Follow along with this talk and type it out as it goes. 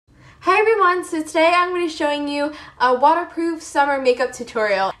everyone, so today I'm going to be showing you a waterproof summer makeup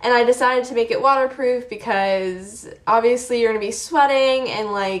tutorial, and I decided to make it waterproof because obviously you're going to be sweating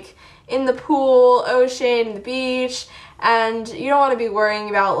and like in the pool, ocean, the beach, and you don't want to be worrying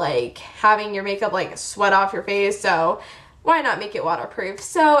about like having your makeup like sweat off your face, so why not make it waterproof?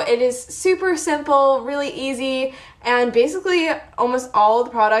 So it is super simple, really easy, and basically almost all the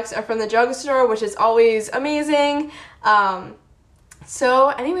products are from the drugstore, which is always amazing. So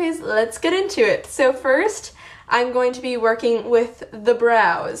anyways, let's get into it. So first, I'm going to be working with the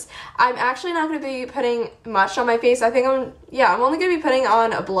brows. I'm actually not going to be putting much on my face. I think I'm only going to be putting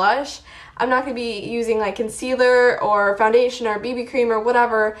on a blush. I'm not going to be using like concealer or foundation or BB cream or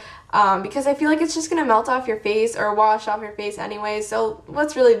whatever, because I feel like it's just going to melt off your face or wash off your face anyway. So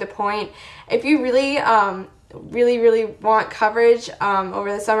what's really the point? If you really really want coverage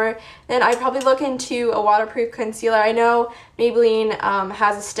over the summer, then I'd probably look into a waterproof concealer. I know Maybelline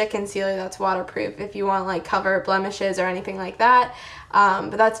has a stick concealer that's waterproof if you want like cover blemishes or anything like that,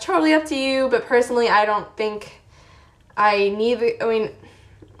 but that's totally up to you. But personally, I don't think I need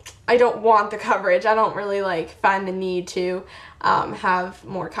I don't want the coverage. I don't really like find the need to have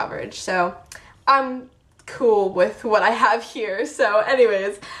more coverage, so I'm cool with what I have here. So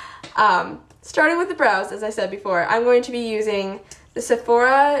anyways, starting with the brows, as I said before, I'm going to be using the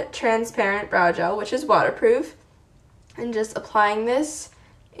Sephora Transparent Brow Gel, which is waterproof, and just applying this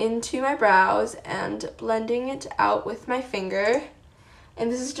into my brows and blending it out with my finger.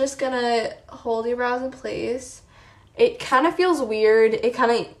 And this is just gonna hold your brows in place. It kind of feels weird.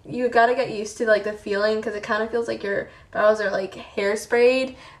 You gotta get used to like the feeling, because it kind of feels like your brows are like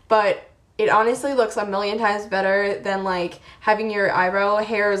hairsprayed, but it honestly looks a million times better than like having your eyebrow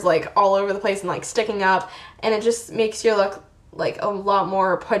hairs like all over the place and like sticking up, and it just makes you look like a lot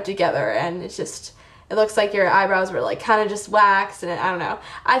more put together, and it looks like your eyebrows were like kind of just waxed, and I don't know.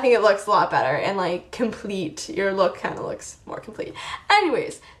 I think it looks a lot better and like complete. Your look kind of looks more complete.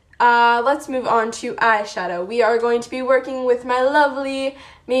 Anyways, let's move on to eyeshadow. We are going to be working with my lovely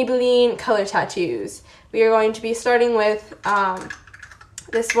Maybelline Color Tattoos. We are going to be starting with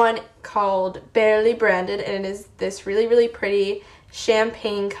this one called Barely Branded, and it is this really, really pretty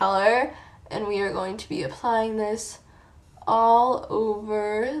champagne color, and we are going to be applying this all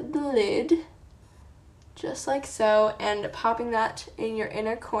over the lid, just like so, and popping that in your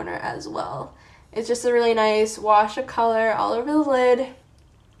inner corner as well. It's just a really nice wash of color all over the lid,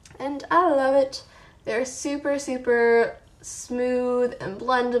 and I love it. They're super, super smooth and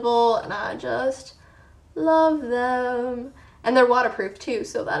blendable, and I just love them. And they're waterproof too,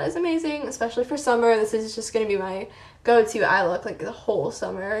 so that is amazing, especially for summer. This is just going to be my go-to eye look like the whole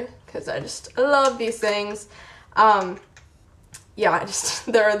summer, because I just love these things. Yeah,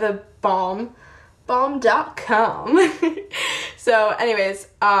 they're the Balm. Balm.com. So anyways,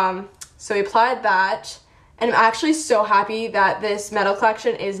 so we applied that, and I'm actually so happy that this metal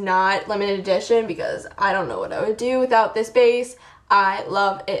collection is not limited edition, because I don't know what I would do without this base. I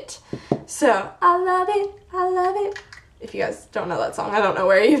love it. So, I love it, I love it. If you guys don't know that song, I don't know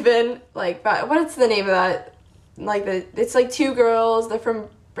where you've been. Like, but what's the name of that? Like, it's like two girls. They're from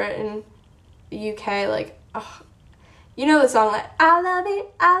Britain, the UK. Like, oh, you know the song, like, I love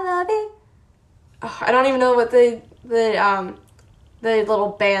it, I love it. Oh, I don't even know what the little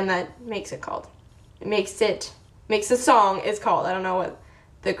band that makes it called. Makes the song is called. I don't know what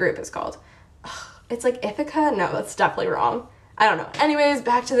the group is called. Oh, it's like Ithaca? No, that's definitely wrong. I don't know. Anyways,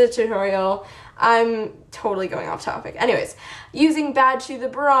 back to the tutorial. I'm totally going off topic. Anyways, using Bad to the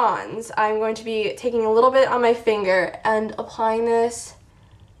Bronze, I'm going to be taking a little bit on my finger and applying this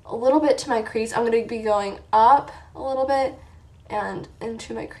a little bit to my crease. I'm going to be going up a little bit and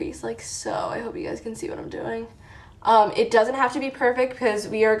into my crease like so. I hope you guys can see what I'm doing. It doesn't have to be perfect, because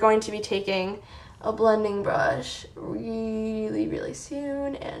we are going to be taking a blending brush really, really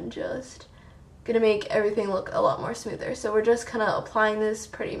soon and just gonna make everything look a lot more smoother. So we're just kind of applying this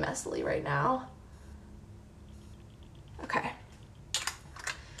pretty messily right now. Okay.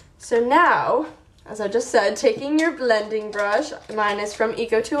 So now, as I just said, taking your blending brush, mine is from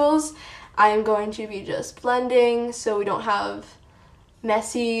EcoTools, I am going to be just blending so we don't have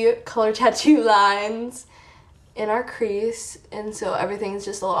messy color tattoo lines in our crease, and so everything's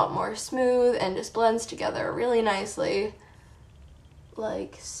just a lot more smooth and just blends together really nicely.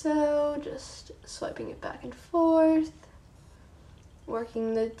 Like so, just swiping it back and forth,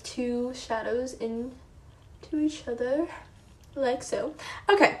 working the two shadows into each other, like so.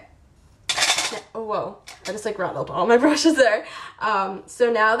 Okay. Oh, whoa, I just like rattled all my brushes there. So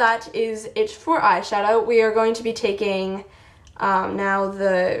now that is it for eyeshadow. We are going to be taking now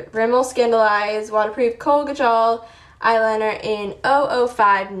the Rimmel Scandaleyes Waterproof Kohl Kajal eyeliner in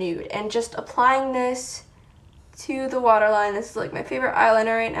 005 Nude, and just applying this to the waterline. This is like my favorite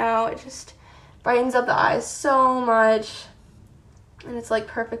eyeliner right now. It just brightens up the eyes so much, and it's like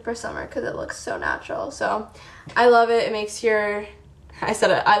perfect for summer because it looks so natural. So I love it. It makes your, I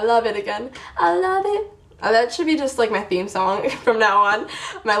said it, I love it again. I love it. That should be just like my theme song from now on.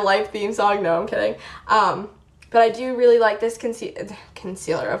 My life theme song. No, I'm kidding. But I do really like this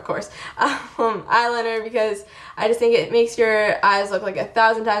concealer, of course, eyeliner, because I just think it makes your eyes look like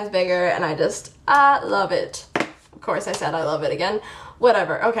 1,000 times bigger, and I love it. Of course, I said I love it again.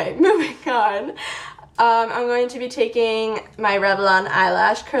 Whatever. Okay, moving on. I'm going to be taking my Revlon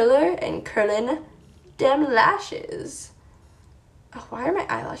eyelash curler and curling them lashes. Oh, why are my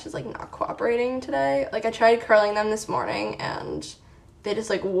eyelashes like not cooperating today? Like, I tried curling them this morning and they just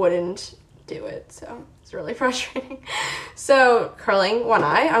like wouldn't do it, so it's really frustrating. So curling one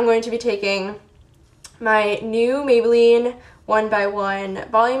eye, I'm going to be taking my new Maybelline 1x1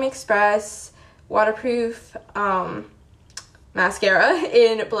 Volume Express waterproof mascara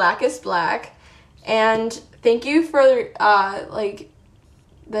in Blackest Black. And thank you for I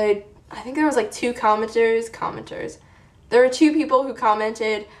think there was like 2 commenters. There were 2 people who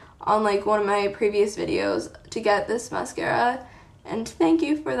commented on like one of my previous videos to get this mascara, and thank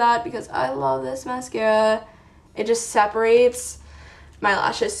you for that because I love this mascara. It just separates my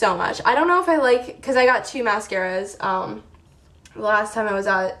lashes so much. I don't know if I like, because I got 2 mascaras. The last time I was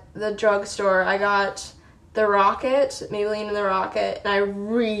at the drugstore, I got the Rocket, Maybelline and the Rocket, and I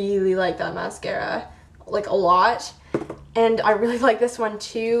really like that mascara, like a lot. And I really like this one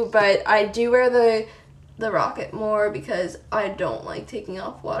too, but I do wear the Rocket more because I don't like taking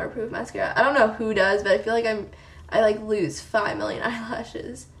off waterproof mascara. I don't know who does, but I feel like I like lose 5 million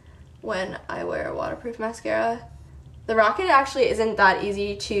eyelashes when I wear a waterproof mascara. The Rocket actually isn't that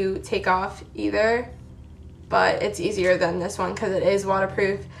easy to take off either, but it's easier than this one because it is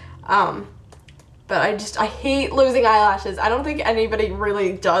waterproof. But I hate losing eyelashes. I don't think anybody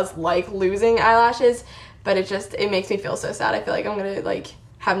really does like losing eyelashes, but it makes me feel so sad. I feel like I'm gonna like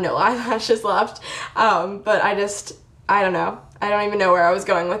have no eyelashes left. But I don't know. I don't even know where I was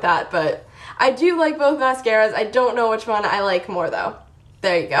going with that, but I do like both mascaras. I don't know which one I like more though.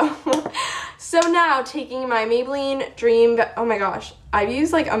 There you go. So now taking my Maybelline Dream, oh my gosh, I've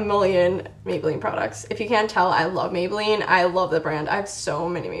used like a million Maybelline products. If you can't tell, I love Maybelline. I love the brand. I have so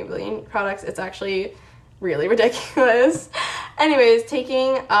many Maybelline products. It's actually really ridiculous. Anyways,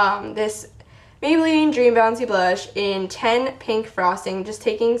 taking this Maybelline Dream Bouncy Blush in 10 Pink Frosting, just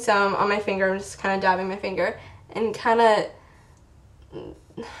taking some on my finger. I'm just kind of dabbing my finger and kind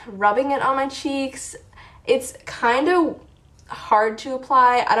of rubbing it on my cheeks. It's kind of hard to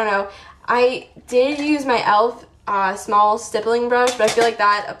apply. I don't know. I did use my e.l.f. Small stippling brush, but I feel like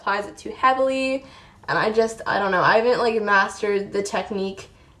that applies it too heavily, and I don't know. I haven't like mastered the technique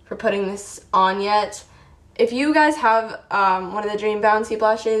for putting this on yet. If you guys have one of the Dream Bouncy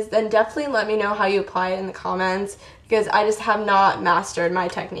blushes, then definitely let me know how you apply it in the comments, because I just have not mastered my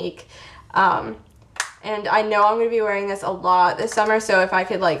technique. And I know I'm going to be wearing this a lot this summer, so if I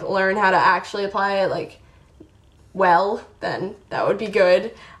could like learn how to actually apply it like well, then that would be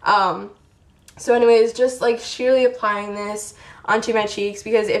good. So anyways, just like sheerly applying this onto my cheeks,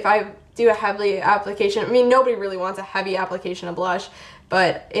 because if I do a heavy application, I mean, nobody really wants a heavy application of blush,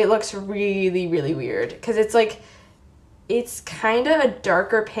 but it looks really, really weird because it's kind of a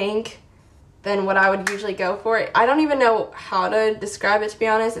darker pink than what I would usually go for. I don't even know how to describe it, to be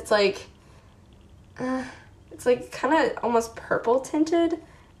honest. It's like kind of almost purple tinted.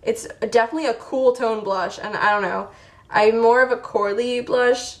 It's definitely a cool tone blush, and I don't know. I'm more of a corally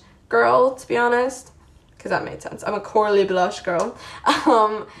blush girl, to be honest, because that made sense. I'm a corally blush girl.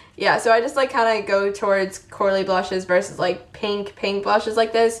 Yeah, so I just like kind of go towards corally blushes versus like pink blushes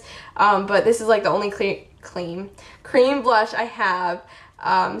like this. But this is like the only cream blush I have.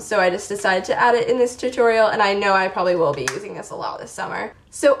 So I just decided to add it in this tutorial, and I know I probably will be using this a lot this summer.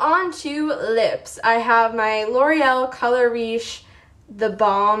 So on to lips. I have my L'Oreal Color Riche the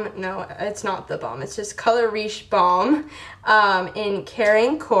Balm, no, it's not the Balm, it's just Color Riche Balm in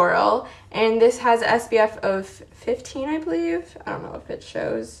Caring Coral, and this has SPF of 15, I believe. I don't know if it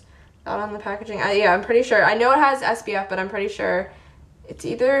shows that on the packaging. Yeah, I'm pretty sure. I know it has SPF, but I'm pretty sure it's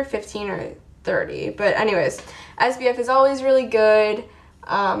either 15 or 30. But anyways, SPF is always really good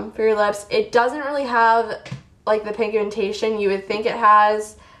for your lips. It doesn't really have like the pigmentation you would think it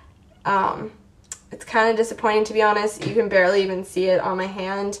has. It's kind of disappointing, to be honest. You can barely even see it on my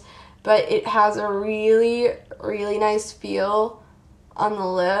hand, but it has a really, really nice feel on the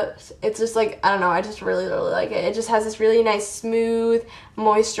lips. It's just like, I don't know, I just really, really like it. It just has this really nice, smooth,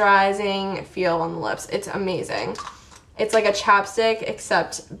 moisturizing feel on the lips. It's amazing. It's like a chapstick,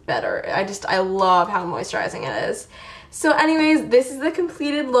 except better. I love how moisturizing it is. So anyways, this is the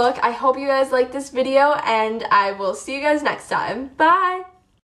completed look. I hope you guys liked this video, and I will see you guys next time. Bye!